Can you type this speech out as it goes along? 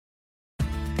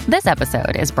This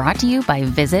episode is brought to you by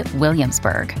Visit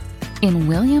Williamsburg. In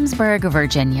Williamsburg,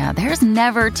 Virginia, there's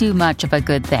never too much of a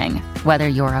good thing. Whether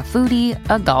you're a foodie,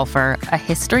 a golfer, a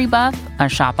history buff, a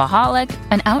shopaholic,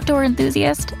 an outdoor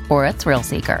enthusiast, or a thrill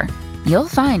seeker, you'll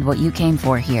find what you came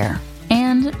for here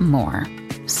and more.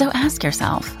 So ask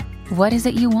yourself, what is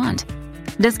it you want?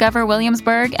 Discover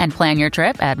Williamsburg and plan your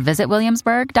trip at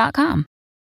visitwilliamsburg.com.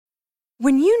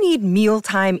 When you need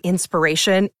mealtime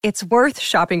inspiration, it's worth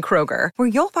shopping Kroger, where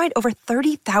you'll find over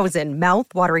 30,000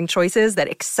 mouth-watering choices that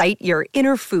excite your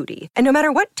inner foodie. And no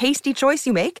matter what tasty choice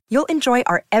you make, you'll enjoy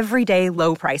our everyday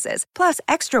low prices, plus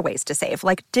extra ways to save,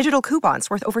 like digital coupons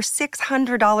worth over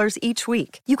 $600 each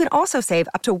week. You can also save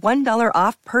up to $1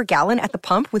 off per gallon at the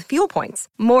pump with fuel points.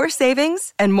 More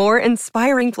savings and more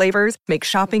inspiring flavors make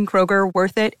shopping Kroger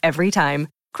worth it every time.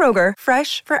 Kroger,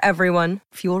 fresh for everyone.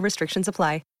 Fuel restrictions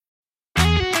apply.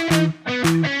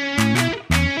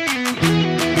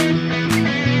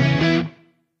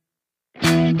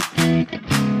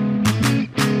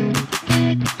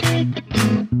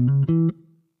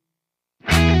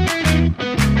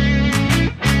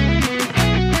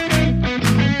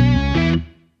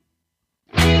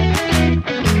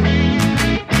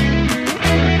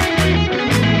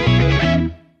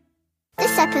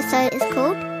 This episode is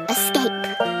called Escape.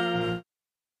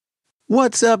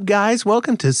 What's up, guys?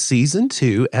 Welcome to Season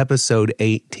 2, Episode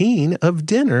 18 of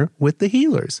Dinner with the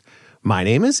Healers. My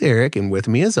name is Eric, and with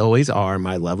me as always are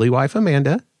my lovely wife,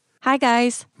 Amanda. Hi,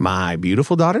 guys. My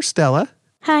beautiful daughter, Stella.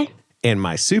 Hi. And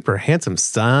my super handsome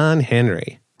son,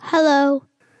 Henry. Hello.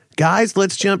 Guys,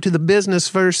 let's jump to the business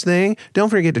first thing. Don't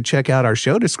forget to check out our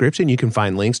show description. You can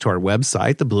find links to our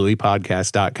website,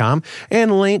 theblueypodcast.com,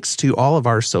 and links to all of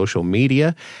our social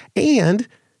media, and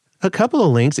a couple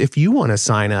of links if you want to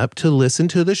sign up to listen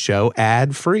to the show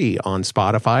ad-free on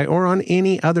Spotify or on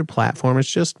any other platform. It's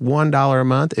just $1 a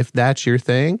month. If that's your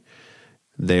thing,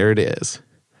 there it is.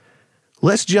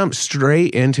 Let's jump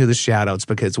straight into the shout-outs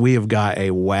because we have got a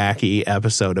wacky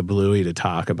episode of Bluey to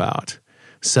talk about.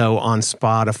 So on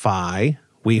Spotify,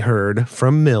 we heard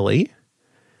from Millie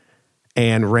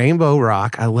and Rainbow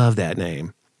Rock. I love that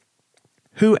name.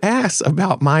 Who asks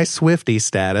about my Swiftie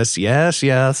status.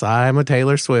 Yes, I'm a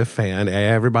Taylor Swift fan.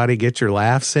 Everybody get your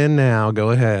laughs in now.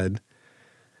 Go ahead.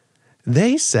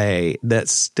 They say that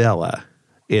Stella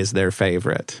is their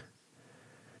favorite.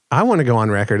 I want to go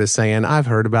on record as saying I've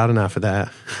heard about enough of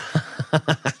that.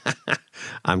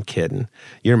 I'm kidding.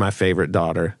 You're my favorite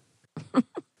daughter.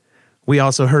 We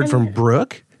also heard from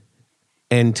Brooke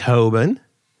and Tobin,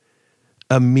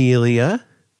 Amelia,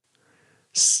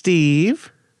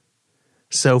 Steve,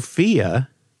 Sophia,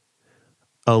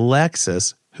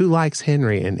 Alexis, who likes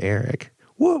Henry and Eric.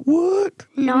 What?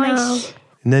 Nice.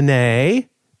 Nene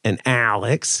and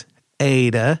Alex,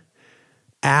 Ada,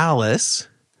 Alice,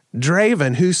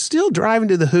 Draven, who's still driving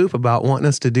to the hoop about wanting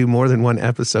us to do more than one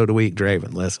episode a week.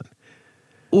 Draven, listen.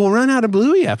 We'll run out of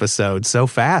Bluey episodes so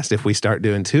fast if we start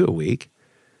doing 2 a week.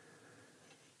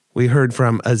 We heard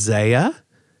from Isaiah,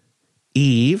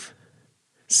 Eve,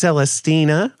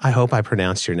 Celestina, I hope I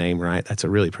pronounced your name right. That's a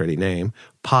really pretty name.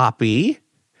 Poppy.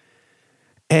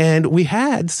 And we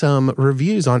had some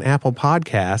reviews on Apple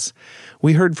Podcasts.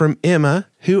 We heard from Emma,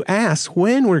 who asked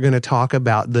when we're going to talk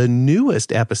about the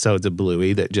newest episodes of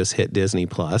Bluey that just hit Disney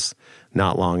Plus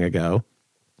not long ago.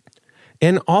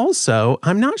 And also,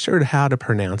 I'm not sure how to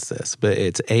pronounce this, but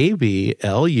it's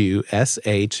ABLUSHU.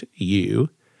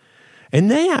 And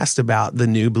they asked about the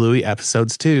new Bluey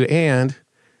episodes too, and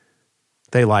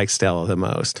they like Stella the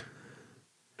most.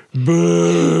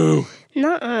 Boo!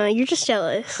 Nuh-uh, you're just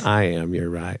jealous. I am, you're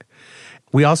right.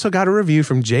 We also got a review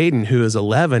from Jaden, who is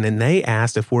 11, and they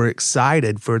asked if we're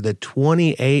excited for the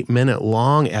 28-minute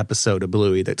long episode of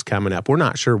Bluey that's coming up. We're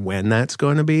not sure when that's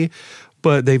going to be,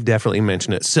 but they've definitely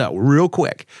mentioned it. So, real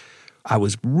quick, I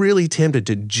was really tempted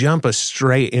to jump us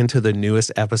straight into the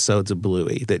newest episodes of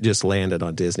Bluey that just landed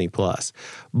on Disney Plus.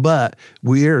 But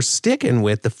we're sticking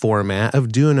with the format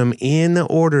of doing them in the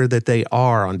order that they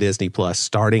are on Disney Plus,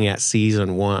 starting at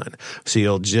season 1. So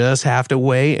you'll just have to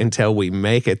wait until we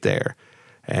make it there.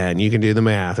 And you can do the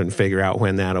math and figure out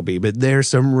when that'll be. But there's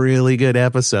some really good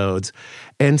episodes.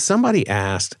 And somebody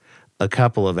asked a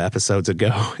couple of episodes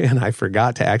ago, and I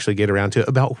forgot to actually get around to it,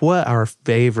 about what our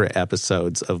favorite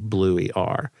episodes of Bluey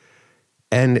are.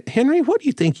 And Henry, what do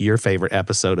you think your favorite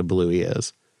episode of Bluey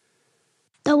is?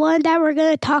 The one that we're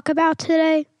going to talk about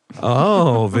today.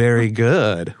 Oh, very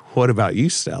good. What about you,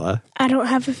 Stella? I don't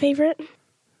have a favorite.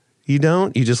 You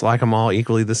don't? You just like them all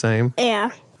equally the same? Yeah.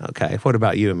 Okay. What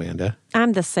about you, Amanda?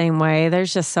 I'm the same way.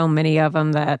 There's just so many of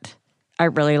them that I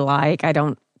really like. I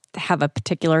don't have a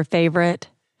particular favorite.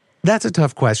 That's a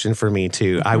tough question for me,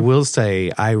 too. I will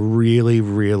say I really,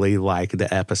 really like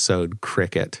the episode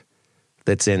Cricket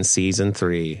that's in season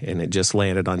 3, and it just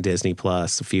landed on Disney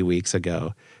Plus a few weeks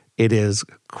ago. It is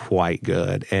quite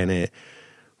good, and it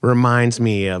reminds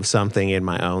me of something in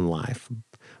my own life.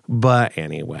 But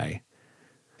anyway,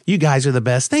 you guys are the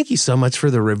best. Thank you so much for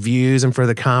the reviews and for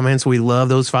the comments. We love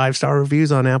those 5-star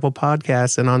reviews on Apple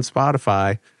Podcasts and on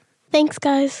Spotify. Thanks,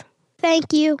 guys.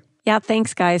 Thank you. Yeah,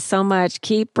 thanks, guys, so much.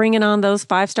 Keep bringing on those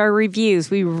 5-star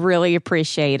reviews. We really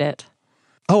appreciate it.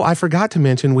 Oh, I forgot to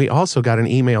mention, we also got an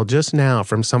email just now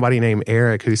from somebody named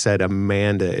Eric who said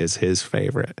Amanda is his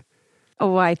favorite. Oh,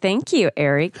 why, thank you,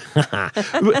 Eric.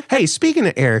 Hey, speaking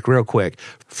of Eric, real quick,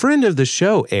 friend of the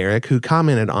show, Eric, who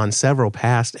commented on several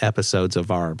past episodes of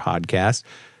our podcast,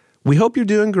 we hope you're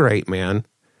doing great, man.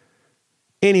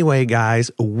 Anyway,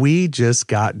 guys, we just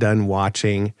got done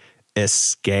watching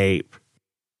Escape.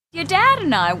 Your dad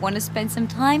and I want to spend some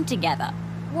time together.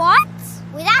 What?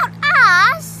 Without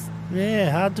us?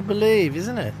 Yeah, hard to believe,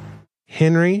 isn't it?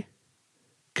 Henry,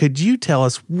 could you tell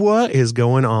us what is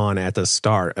going on at the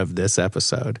start of this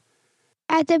episode?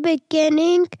 At the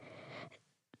beginning,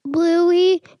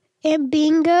 Bluey and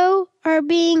Bingo are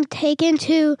being taken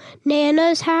to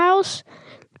Nana's house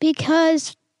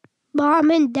because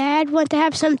Mom and Dad want to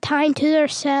have some time to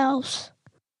themselves.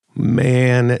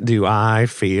 Man, do I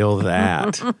feel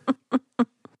that.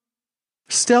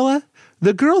 Stella,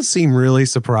 the girls seem really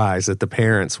surprised that the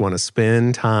parents want to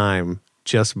spend time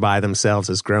just by themselves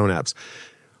as grown-ups.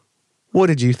 What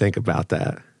did you think about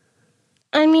that?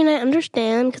 I mean, I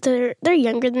understand because they're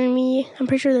younger than me. I'm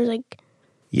pretty sure they're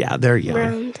Yeah, they're young.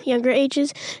 around younger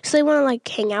ages, so they want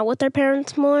to hang out with their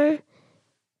parents more.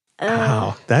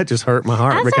 Wow, that just hurt my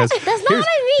heart That's not what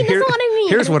I mean. That's not what I mean.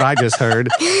 Here's what I just heard.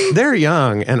 They're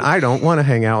young, and I don't want to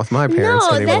hang out with my parents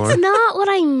anymore. That's not what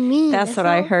I mean. That's what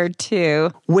I heard, too.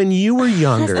 When you were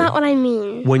younger, That's not what I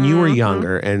mean. when you were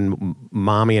younger and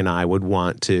Mommy and I would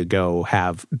want to go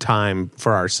have time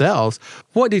for ourselves,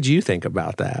 what did you think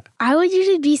about that? I would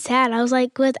usually be sad. I was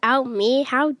like, without me,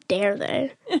 how dare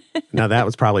they? Now, that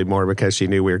was probably more because she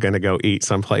knew we were going to go eat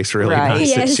someplace really Right.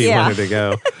 nice that Yes. she Yeah. wanted to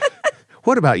go.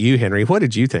 What about you, Henry? What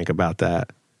did you think about that?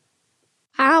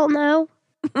 I don't know.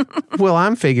 Well,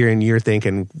 I'm figuring you're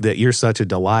thinking that you're such a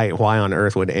delight. Why on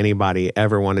earth would anybody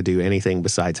ever want to do anything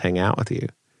besides hang out with you?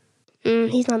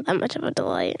 He's not that much of a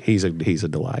delight. He's a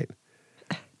delight.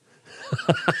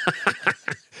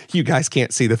 You guys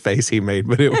can't see the face he made,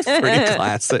 but it was pretty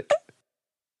classic.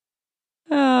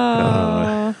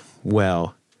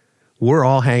 Well, we're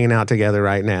all hanging out together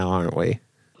right now, aren't we?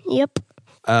 Yep.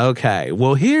 Okay,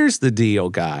 well, here's the deal,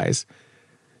 guys.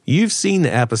 You've seen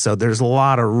the episode. There's a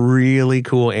lot of really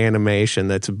cool animation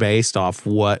that's based off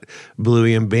what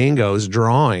Bluey and Bingo's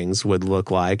drawings would look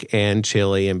like and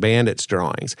Chili and Bandit's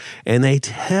drawings. And they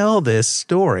tell this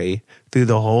story through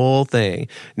the whole thing.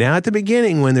 Now, at the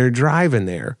beginning, when they're driving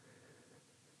there,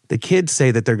 the kids say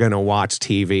that they're going to watch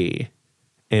TV.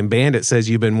 And Bandit says,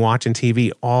 you've been watching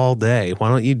TV all day. Why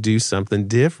don't you do something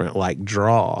different, like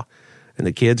draw? And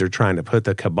the kids are trying to put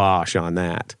the kibosh on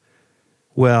that.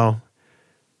 Well,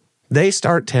 they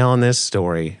start telling this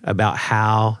story about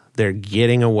how they're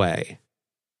getting away.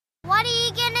 What are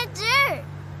you gonna do?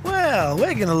 Well,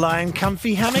 we're going to lie in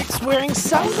comfy hammocks wearing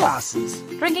sunglasses.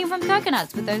 Drinking from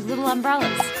coconuts with those little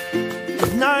umbrellas.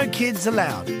 With no kids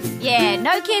allowed. Yeah,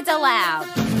 no kids allowed.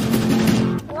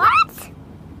 What?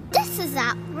 This is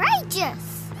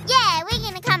outrageous. Yeah, we're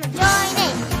gonna come and join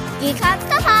in. You can't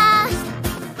stop us.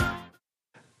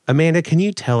 Amanda, can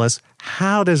you tell us,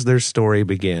 how does their story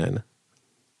begin?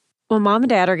 Well, Mom and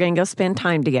Dad are going to go spend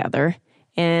time together,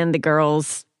 and the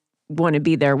girls want to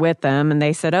be there with them, and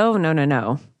they said, oh,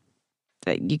 no.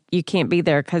 You can't be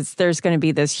there because there's going to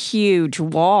be this huge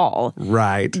wall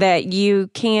Right. that you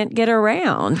can't get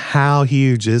around. How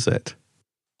huge is it?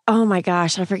 Oh, my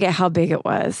gosh. I forget how big it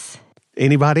was.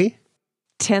 Anybody?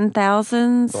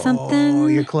 10,000 something? Oh,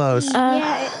 you're close.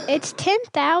 Yeah, it's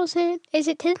 10,000. Is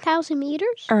it 10,000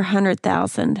 meters? Or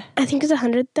 100,000. I think it's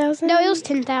 100,000. No, it was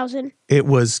 10,000. It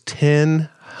was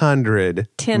 1,000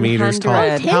 meters tall.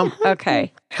 1,000.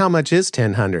 Okay. How much is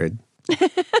 1,000?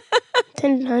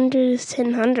 1,000 is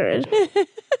 1,000.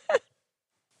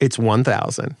 It's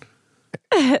 1,000.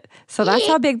 So that's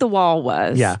how big the wall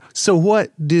was. Yeah. So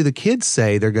what do the kids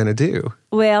say they're going to do?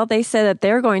 Well, they said that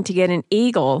they're going to get an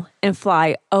eagle and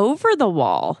fly over the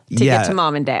wall to Yeah. get to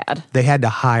Mom and Dad. They had to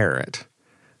hire it.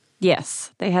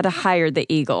 Yes, they had to hire the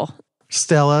eagle.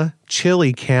 Stella,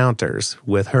 Chili counters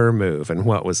with her move. And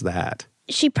what was that?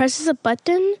 She presses a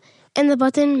button, and the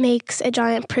button makes a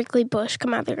giant prickly bush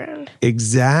come out of the ground.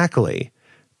 Exactly.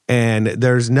 And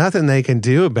there's nothing they can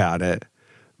do about it.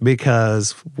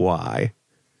 Because why?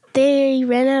 They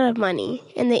ran out of money,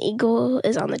 and the eagle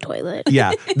is on the toilet.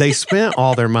 Yeah, they spent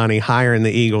all their money hiring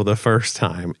the eagle the first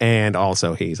time, and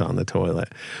also he's on the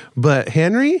toilet. But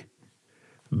Henry,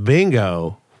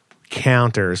 Bingo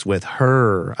counters with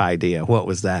her idea. What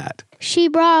was that? She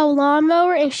brought a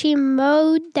lawnmower, and she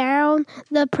mowed down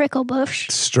the prickle bush.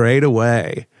 Straight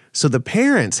away. So the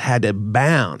parents had to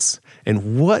bounce.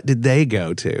 And what did they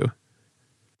go to?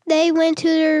 They went to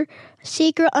their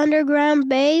secret underground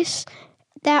base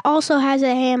that also has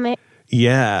a hammock.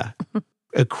 Yeah,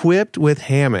 equipped with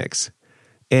hammocks.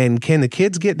 And can the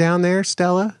kids get down there,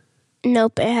 Stella?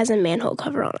 Nope, it has a manhole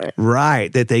cover on it.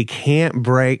 Right, that they can't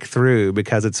break through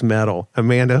because it's metal.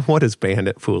 Amanda, what does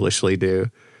Bandit foolishly do?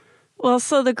 Well,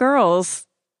 so the girls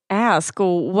ask,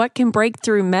 well, what can break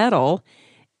through metal?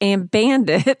 And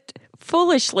Bandit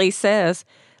foolishly says,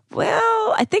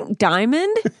 well, I think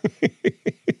diamond.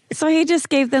 So he just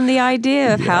gave them the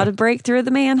idea of how to break through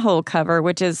the manhole cover,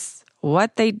 which is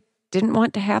what they didn't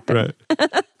want to happen.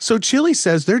 Right. So Chili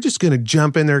says they're just going to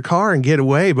jump in their car and get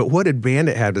away. But what did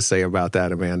Bandit have to say about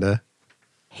that, Amanda?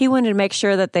 He wanted to make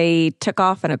sure that they took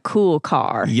off in a cool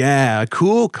car. Yeah, a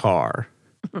cool car.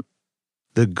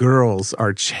 The girls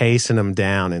are chasing them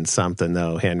down in something,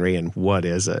 though, Henry. And what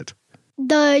is it?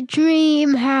 The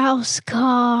dream house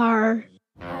car.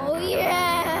 Oh,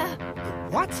 yeah.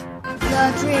 What?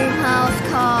 The dream house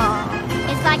car.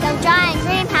 It's like a giant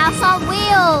dream house on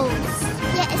wheels.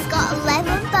 Yeah, it's got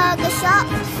 11 burger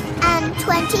shops and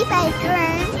 20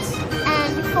 bedrooms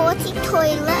and 40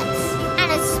 toilets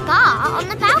and a spa on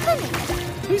the balcony.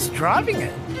 Who's driving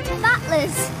it?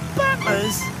 Butlers.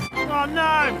 Butlers? Oh,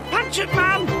 no. Punch it,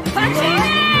 Mum. Punch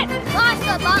it! Nice,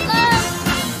 the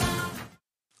butlers.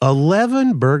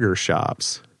 11 burger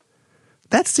shops.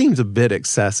 That seems a bit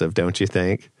excessive, don't you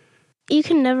think? You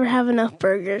can never have enough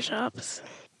burger shops.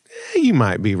 You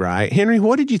might be right. Henry,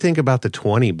 what did you think about the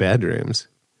 20 bedrooms?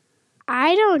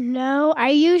 I don't know. I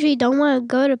usually don't want to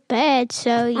go to bed,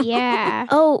 so yeah.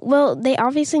 Oh, well, they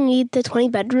obviously need the 20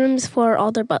 bedrooms for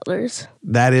all their butlers.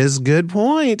 That is a good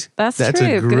point. That's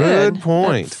true. a good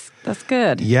point. That's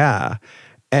good. Yeah.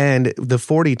 And the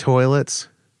 40 toilets,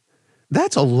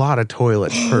 that's a lot of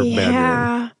toilets per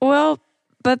bedroom. Well,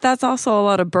 but that's also a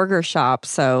lot of burger shops,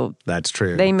 so that's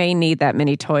true. They may need that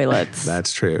many toilets.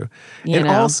 That's true. You and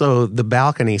know. Also, the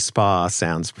balcony spa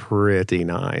sounds pretty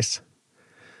nice.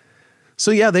 So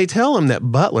yeah, they tell them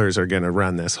that butlers are going to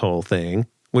run this whole thing,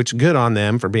 which good on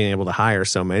them for being able to hire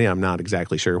so many. I'm not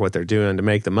exactly sure what they're doing to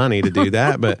make the money to do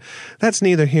that, but that's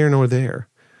neither here nor there.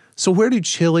 So where did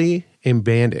Chili and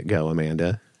Bandit go,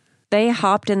 Amanda? They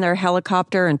hopped in their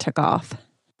helicopter and took off.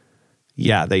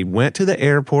 Yeah, they went to the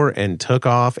airport and took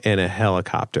off in a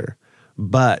helicopter.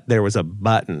 But there was a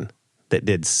button that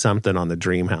did something on the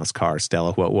Dreamhouse car.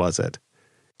 Stella, what was it?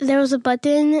 There was a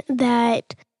button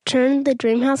that turned the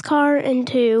Dreamhouse car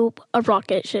into a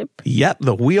rocket ship. Yep,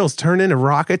 the wheels turned into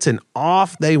rockets and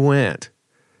off they went.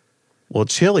 Well,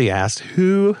 Chili asked,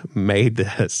 who made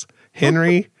this?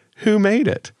 Henry, who made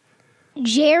it?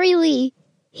 Jerry Lee.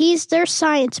 He's their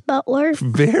science butler.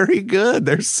 Very good.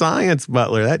 Their science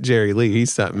butler. That Jerry Lee,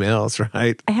 he's something else,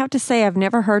 right? I have to say, I've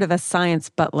never heard of a science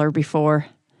butler before.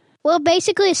 Well,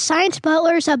 basically, a science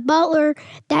butler is a butler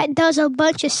that does a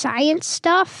bunch of science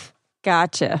stuff.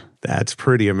 Gotcha. That's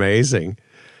pretty amazing.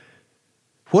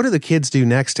 What do the kids do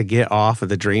next to get off of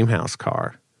the Dreamhouse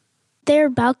car? Their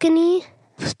balcony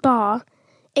spa,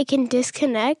 it can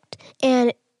disconnect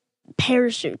and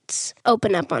parachutes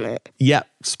open up on it. Yep,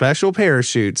 special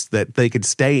parachutes that they could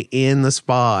stay in the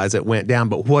spa as it went down.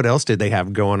 But what else did they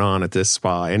have going on at this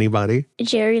spa? Anybody?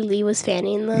 Jerry Lee was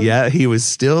fanning them. Yeah, he was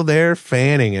still there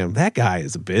fanning him. That guy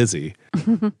is busy.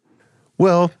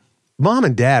 Well, Mom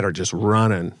and Dad are just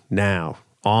running now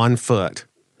on foot.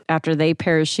 After they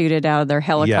parachuted out of their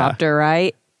helicopter,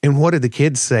 right? And what did the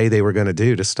kids say they were going to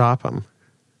do to stop them?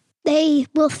 They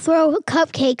will throw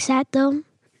cupcakes at them.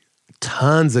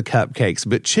 Tons of cupcakes.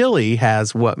 But Chili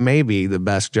has what may be the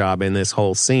best job in this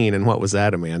whole scene. And what was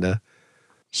that, Amanda?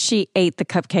 She ate the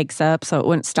cupcakes up so it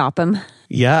wouldn't stop them.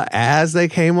 Yeah, as they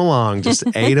came along, just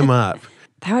ate them up.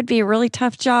 That would be a really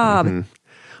tough job. Mm-hmm.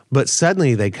 But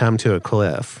suddenly they come to a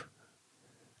cliff.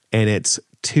 And it's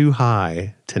too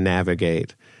high to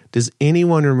navigate. Does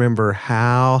anyone remember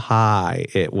how high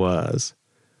it was?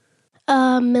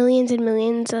 Millions and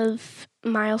millions of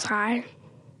miles high.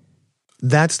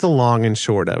 That's the long and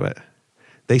short of it.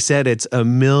 They said it's a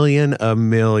million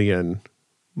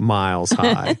miles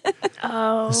high.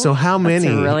 Oh. So how many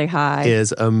That's really high.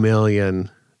 is a million?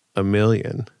 2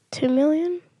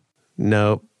 million?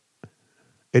 Nope.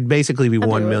 It'd basically be 1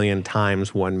 billion. million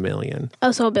times 1 million.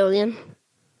 Oh, so a billion.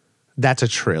 That's 1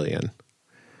 trillion.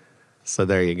 So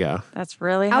there you go. That's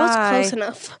really high. I was close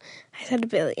enough. I said 1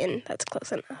 billion. That's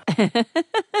close enough.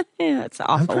 Yeah, it's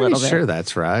off I'm a pretty little bit. sure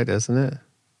that's right, isn't it?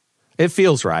 It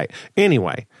feels right.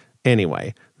 Anyway,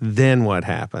 then what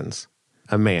happens?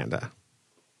 Amanda.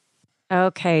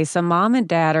 Okay, so Mom and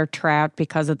Dad are trapped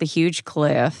because of the huge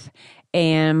cliff,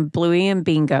 and Bluey and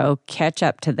Bingo catch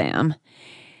up to them.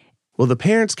 Well, the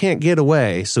parents can't get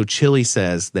away, so Chili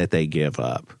says that they give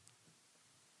up.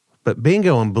 But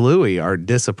Bingo and Bluey are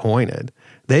disappointed.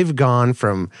 They've gone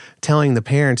from telling the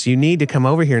parents, you need to come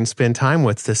over here and spend time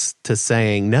with us, to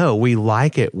saying, no, we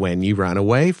like it when you run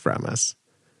away from us.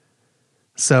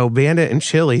 So Bandit and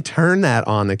Chili turn that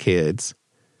on the kids.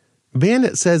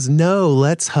 Bandit says, no,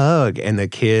 let's hug, and the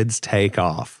kids take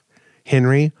off.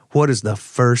 Henry, what is the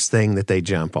first thing that they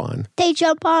jump on? They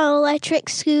jump on an electric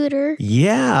scooter.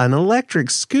 Yeah, an electric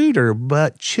scooter,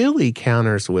 but Chili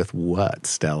counters with what,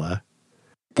 Stella?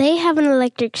 They have an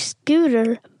electric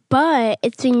scooter, but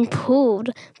it's being pulled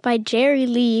by Jerry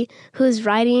Lee, who's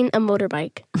riding a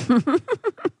motorbike.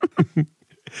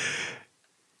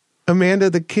 Amanda,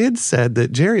 the kids said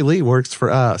that Jerry Lee works for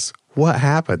us. What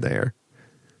happened there?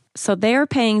 So they're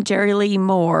paying Jerry Lee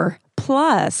more,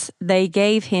 plus they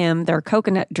gave him their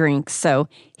coconut drinks, so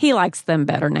he likes them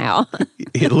better now.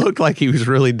 It looked like he was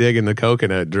really digging the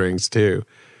coconut drinks, too.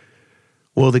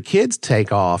 Well, the kids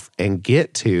take off and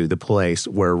get to the place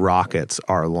where rockets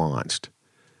are launched.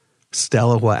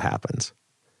 Stella, what happens?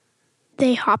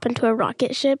 They hop into a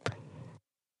rocket ship.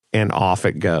 And off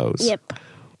it goes. Yep.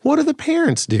 What do the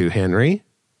parents do, Henry?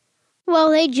 Well,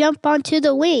 they jump onto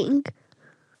the wing.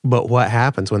 But what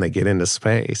happens when they get into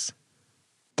space?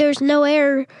 There's no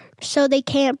air, so they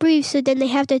can't breathe, so then they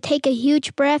have to take a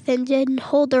huge breath and then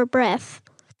hold their breath.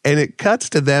 And it cuts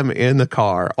to them in the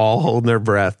car, all holding their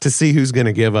breath to see who's going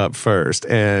to give up first.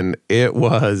 And it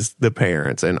was the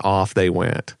parents, and off they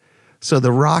went. So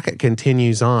the rocket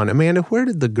continues on. Amanda, where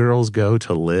did the girls go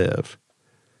to live?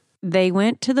 They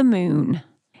went to the moon,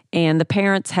 and the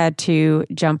parents had to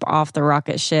jump off the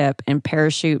rocket ship and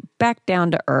parachute back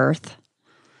down to Earth.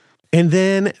 And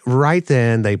then, right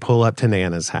then, they pull up to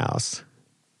Nana's house.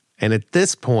 And at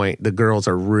this point, the girls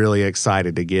are really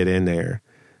excited to get in there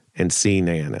and see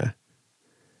Nana.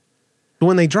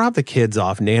 When they drop the kids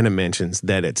off, Nana mentions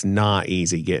that it's not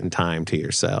easy getting time to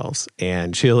yourselves.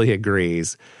 And Chili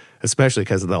agrees, especially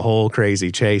because of the whole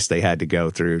crazy chase they had to go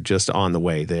through just on the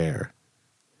way there.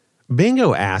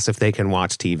 Bingo asks if they can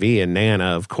watch TV, and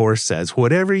Nana, of course, says,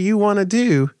 whatever you want to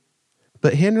do.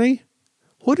 But Henry,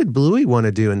 what did Bluey want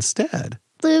to do instead?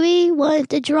 Bluey wanted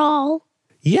to draw.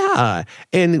 Yeah,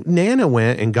 and Nana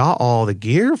went and got all the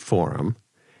gear for him,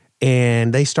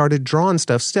 and they started drawing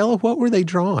stuff. Stella, what were they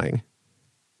drawing?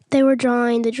 They were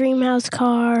drawing the Dreamhouse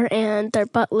car and their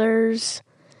butlers.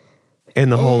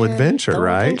 And the whole adventure,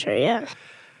 right? Adventure, yeah.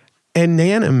 And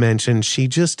Nana mentioned she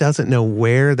just doesn't know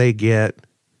where they get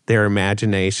their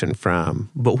imagination from.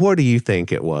 But what do you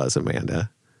think it was, Amanda?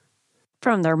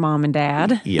 From their mom and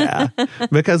dad. Yeah,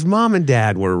 because mom and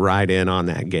dad were right in on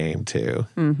that game, too.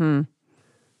 Mm-hmm.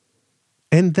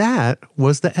 And that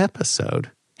was the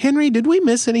episode. Henry, did we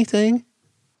miss anything?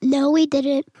 No, we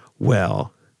didn't.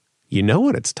 Well, you know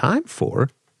what it's time for.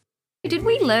 Did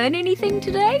we learn anything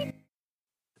today?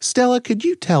 Stella, could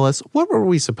you tell us, what were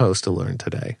we supposed to learn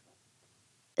today?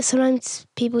 Sometimes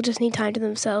people just need time to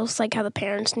themselves, like how the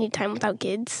parents need time without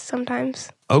kids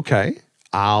sometimes. Okay,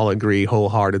 I'll agree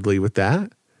wholeheartedly with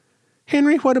that.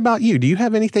 Henry, what about you? Do you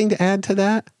have anything to add to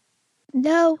that?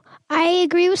 No, I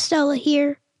agree with Stella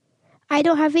here. I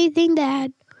don't have anything to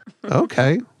add.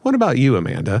 Okay. What about you,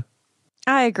 Amanda?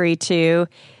 I agree, too.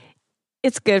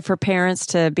 It's good for parents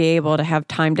to be able to have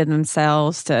time to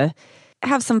themselves, to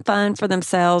have some fun for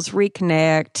themselves,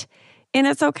 reconnect. And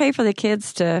it's okay for the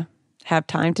kids to have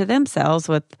time to themselves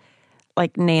with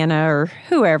like Nana or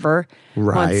whoever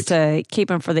wants to keep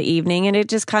them for the evening. And it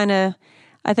just kind of,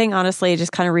 I think honestly, it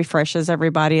just kind of refreshes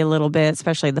everybody a little bit,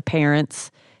 especially the parents,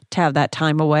 to have that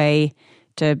time away,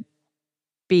 to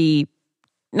be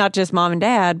not just mom and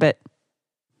dad, but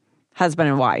husband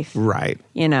and wife. Right.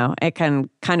 You know, it can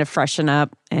kind of freshen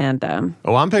up and I'm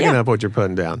picking up what you're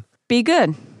putting down. Be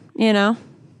good, you know.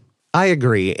 I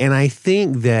agree. And I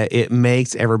think that it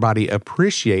makes everybody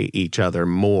appreciate each other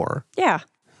more. Yeah.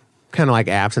 Kind of like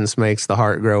absence makes the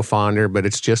heart grow fonder, but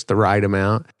it's just the right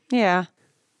amount. Yeah.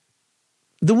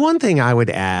 The one thing I would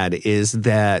add is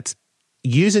that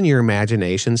using your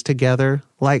imaginations together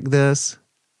like this,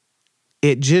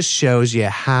 it just shows you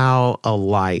how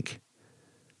alike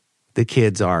the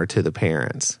kids are to the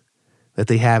parents. That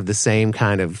they have the same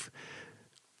kind of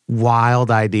wild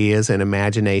ideas and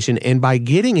imagination. And by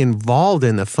getting involved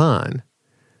in the fun,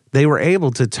 they were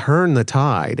able to turn the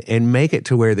tide and make it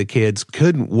to where the kids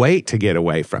couldn't wait to get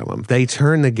away from them. They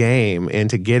turned the game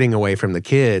into getting away from the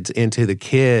kids into the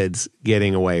kids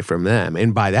getting away from them.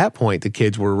 And by that point, the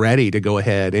kids were ready to go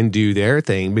ahead and do their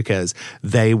thing because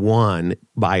they won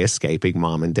by escaping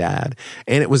mom and dad.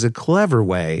 And it was a clever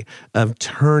way of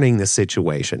turning the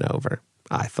situation over,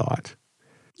 I thought.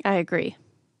 I agree.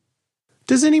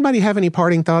 Does anybody have any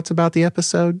parting thoughts about the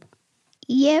episode?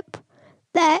 Yep.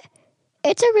 That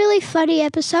it's a really funny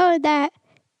episode that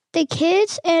the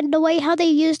kids and the way how they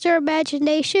use their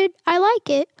imagination, I like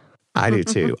it. I do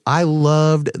too. I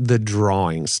loved the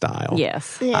drawing style.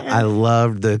 Yes. Yeah. I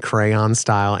loved the crayon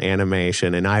style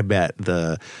animation, and I bet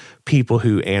the people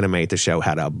who animate the show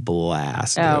had a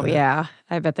blast. Oh, doing it. yeah.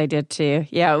 I bet they did too.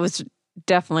 Yeah, it was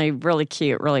definitely really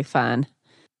cute, really fun.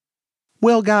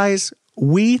 Well, guys,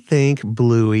 we think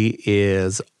Bluey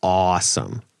is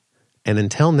awesome. And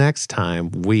until next time,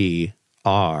 we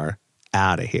are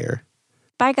out of here.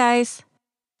 Bye, guys.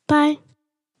 Bye.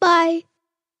 Bye.